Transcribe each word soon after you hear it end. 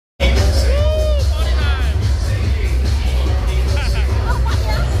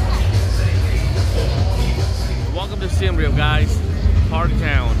party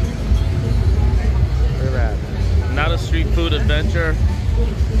town. Look at that. Not a street food adventure.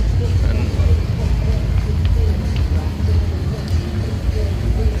 And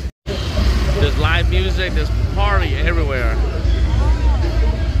there's live music, there's party everywhere.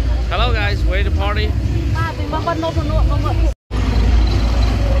 Hello guys, ready to party?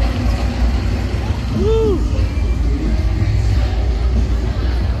 Woo!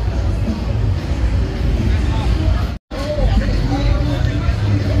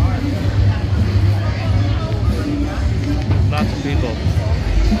 Lots of people.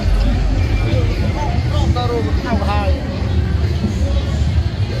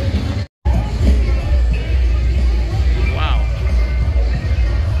 Wow.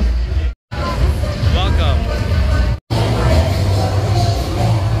 Welcome.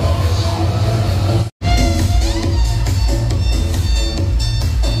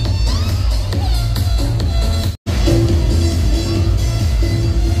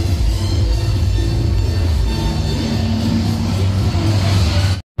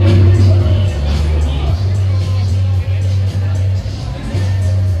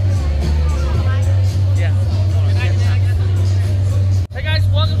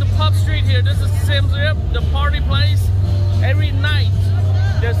 Siem, the party place. Every night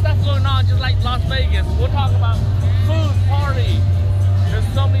there's stuff going on, just like Las Vegas. We'll talk about food, party. There's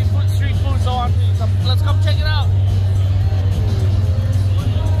so many street food, so on. So let's come check it out.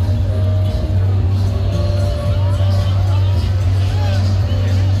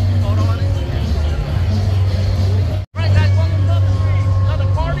 Right guys, welcome to the street. Let the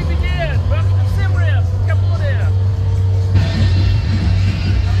party begin. Welcome to Siem. Come on there.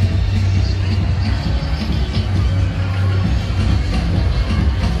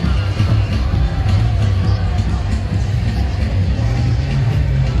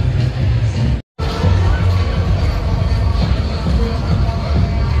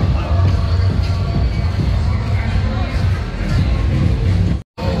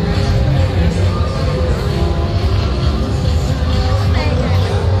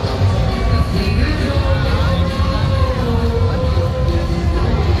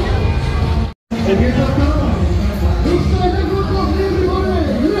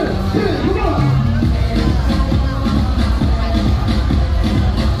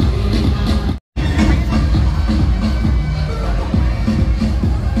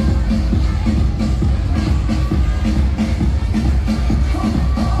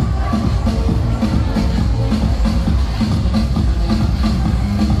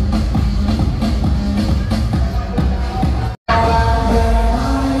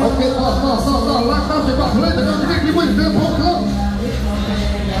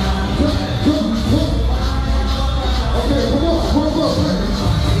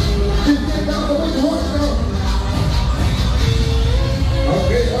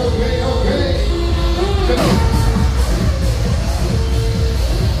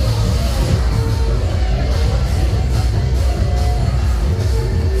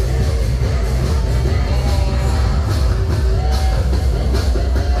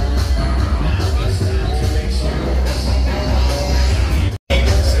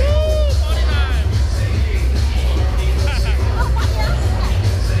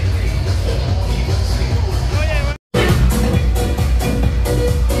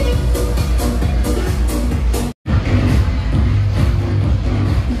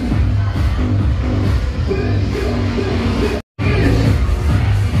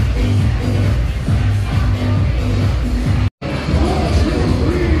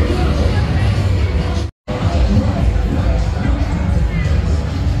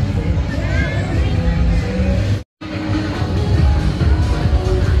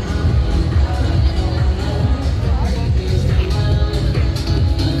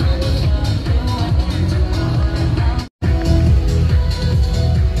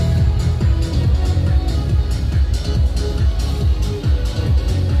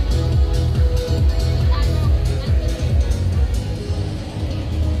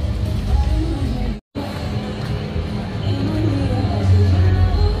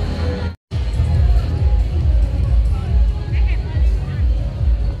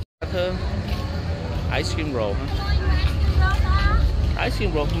 Ice cream roll, huh? Ice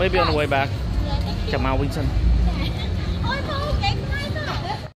cream roll, maybe on the way back. Chào Mao Winston.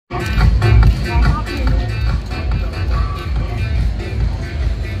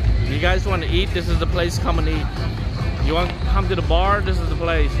 You guys want to eat? This is the place. Come and eat. You want to come to the bar? This is the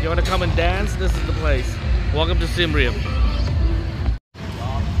place. You want to come and dance? This is the place. Welcome to Siem Reap.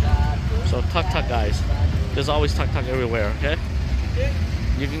 So tuk-tuk guys, there's always tuk-tuk everywhere. Okay,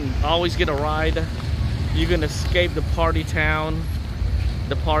 you can always get a ride. You can escape the party town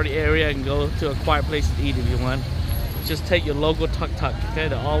the party area and go to a quiet place to eat if you want. Just take your local tuk-tuk. Okay,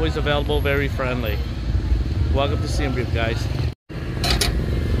 they're always available, very friendly. Welcome to Siem Reap, guys.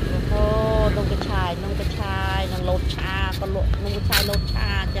 Oh, nông cái chai, nông lột cha, con lột nông cái chai lột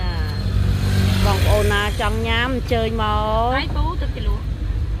cha cha. Vòng ôn na trong nhám chơi màu. Hai tú tức cái lúa.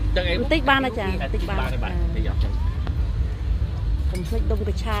 Tích ban này chả, tích ban. Cùng thích nông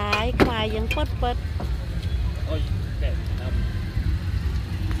cái chai, khoai vẫn phất phất. Ôi, đẹp.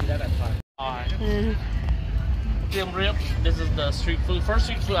 That's fine. Siem Reap, this is the street food. First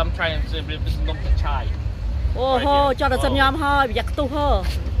street food I'm trying in Siem Reap. This is nông cái chai. Oh ho, cho nó sân nhom thôi, bây giờ tu ho.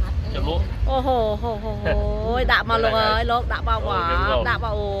 Oh ho, đạp vào luôn ơi, lốp đạp vào quả, đạp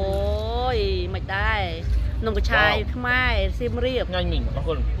vào ôi, mệt đây. Nông cái chai mai Siem Reap. Nhanh mình có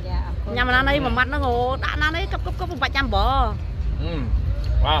con. Nhà mà nó đây mà mắt nó ngộ, đã nó đấy cấp một trăm bò.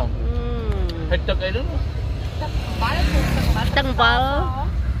 Wow. Thịt thực ấy đúng. Từng vợ.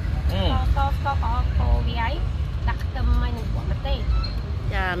 Có vì ấy đặt tâm anh của mặt tê.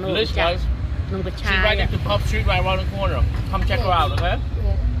 Yeah, no, nông cái chai. She's right next to Pub Street, right around the corner. Come check her out, okay?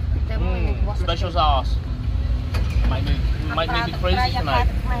 Special sauce. Might make me crazy tonight.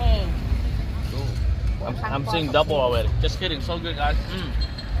 I'm seeing double already. Just kidding. So good, guys.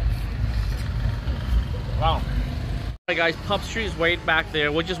 Wow. Alright, guys. Pub Street is way back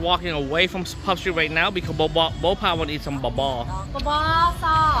there. We're just walking away from Pub Street right now because Bopa want to eat some baba. Baba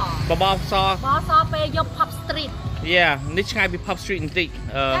sauce. Baba sauce. Baba sauce pe yo Pub Street. Yeah, this guy be Pub Street and Dick.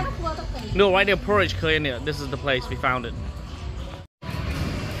 No, right there, Porridge. This is the place we found it.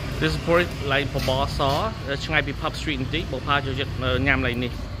 This is Porridge, like baba sauce. This guy be Pub Street and Dick. Bopa cho just nhâm lại nè.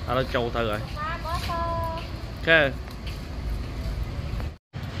 Đó châu tới rồi. Okay.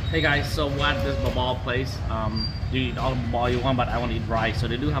 Hey guys, so we're at this baba place. You eat all the baba you want, but I want to eat rice. So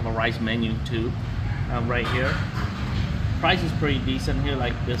they do have a rice menu too, right here. Price is pretty decent here.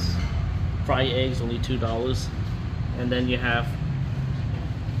 Like this, fried eggs only $2, and then you have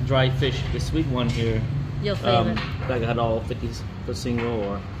dried fish, the sweet one here. Your favorite? Like a $1.50 for single,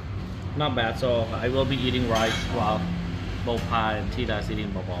 or not bad. So I will be eating rice while Bopa and Tita is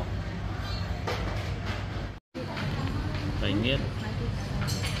eating baba. Very neat.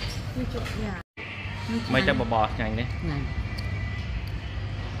 Mấy trăm bò nhanh đấy.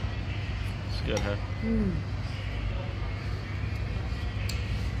 It's good, huh?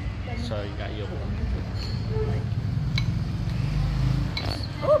 So you got your.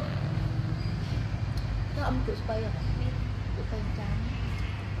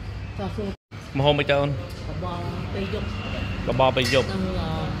 Mà hôm mấy trơn. Bò bay dục.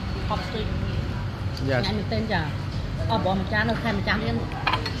 Pub Street. Yes. Nhanh tên chả. Bò mà cha nó khai mà cha lên.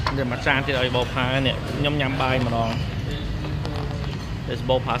 Để mà sang thì đợi Bopa nè, nhắm bay mà đòn. It's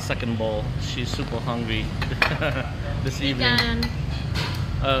Bopa's second bowl. She's super hungry this evening.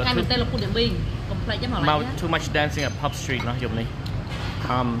 Hai mình tên là Phu Điện Biên. Too much dancing at Pub Street nó dùng đi.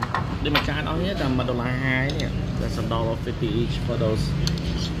 Để mà cha nó hết là $1.2 nè. That's $1.50 each for those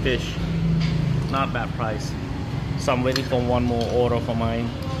fish. Not bad price. So I'm waiting for one more order for mine,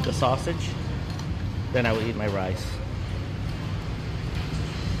 the sausage. Then I will eat my rice.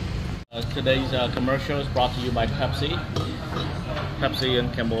 Today's commercial is brought to you by Pepsi. Pepsi in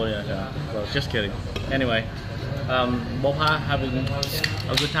Cambodia. Well, just kidding. Anyway, Bopa having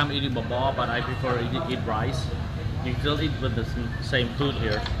a good time eating baba, but I prefer to eat rice. You can still eat with the same food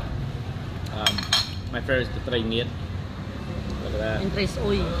here. My favorite is the tray meat. Look at that. And trace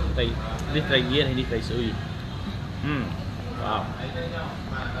ui. This tray meat and this tray ui. Wow.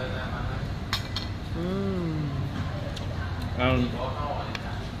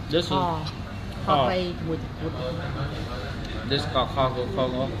 This is this kho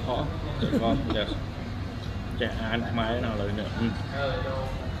yes. Chả ăn mai nào lời nữa.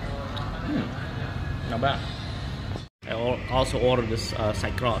 Not bad. I also ordered this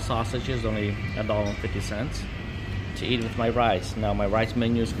Sarackchith sausages, only $1.50 to eat with my rice. Now my rice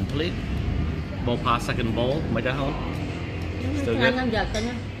menu is complete. Bopa second bowl, mấy đứa không? Still good.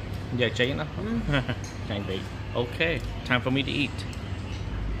 Yeah, check it out. Can't wait. Okay, time for me to eat.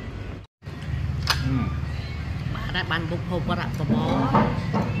 Đã bán bột hộp và rạp bò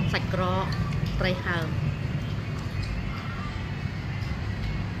sạch cỏ tray hào.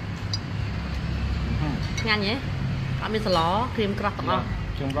 Nhanh nhé. Bạn mình salad cream crust tao không?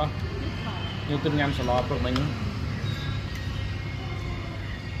 Cream crust. Nhưng tôi nhâm salad của mình.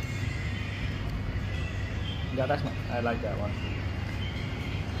 Yeah, that's I like that one.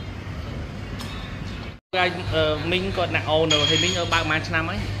 Guys, mình có nặng owner thì mình ở bao nhiêu năm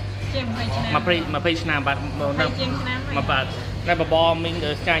ấy? mà phêឆ្នាំបាទមកបាទតែបបមីង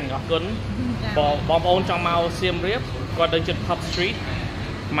ចាញ់អរគុណបងប្អូនចង់មកសៀមរាបគាត់ទៅជិត Pub Street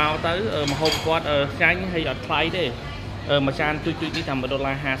mau tới mà hôm qua nhanh hay ở play đấy mà chan tôi đi tầm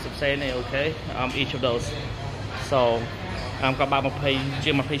 $1.50 này ok each of those so có ba một pay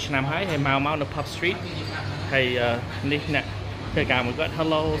chưa một pay năm hái hay mau nó pub street hay nick nè thời cả một cái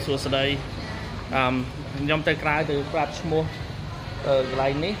hello sửa đây nhóm tay trái từ grab mua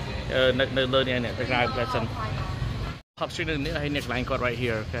lại ní nơi này nè tay trái cái sân pub street này hay nick line got right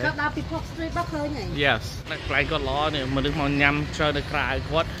here okay các đào pub street bắc hơi nhỉ yes nick line got ló này mà đừng mong nhắm cho tay trái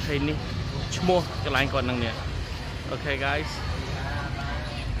got hay ní mua cái line got năng nè okay guys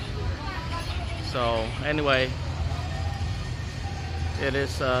so anyway it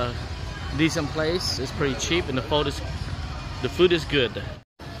is a decent place. It's pretty cheap, and the food is good.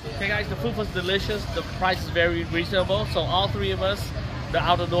 Okay, guys, the food was delicious. The price is very reasonable. So all three of us, the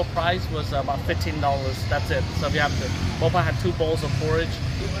out-the-door price was about $15. That's it. So if you have to, both I had 2 bowls of porridge.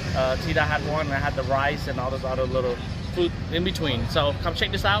 Tita had 1, and I had the rice and all this other little food in between. So come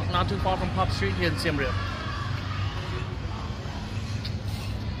check this out. Not too far from Pub Street here in Siem Reap.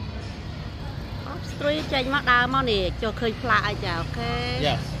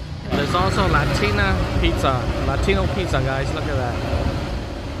 Yes. There's also Latino pizza, guys. Look at that.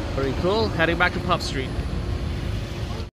 Very cool. Heading back to Pub Street.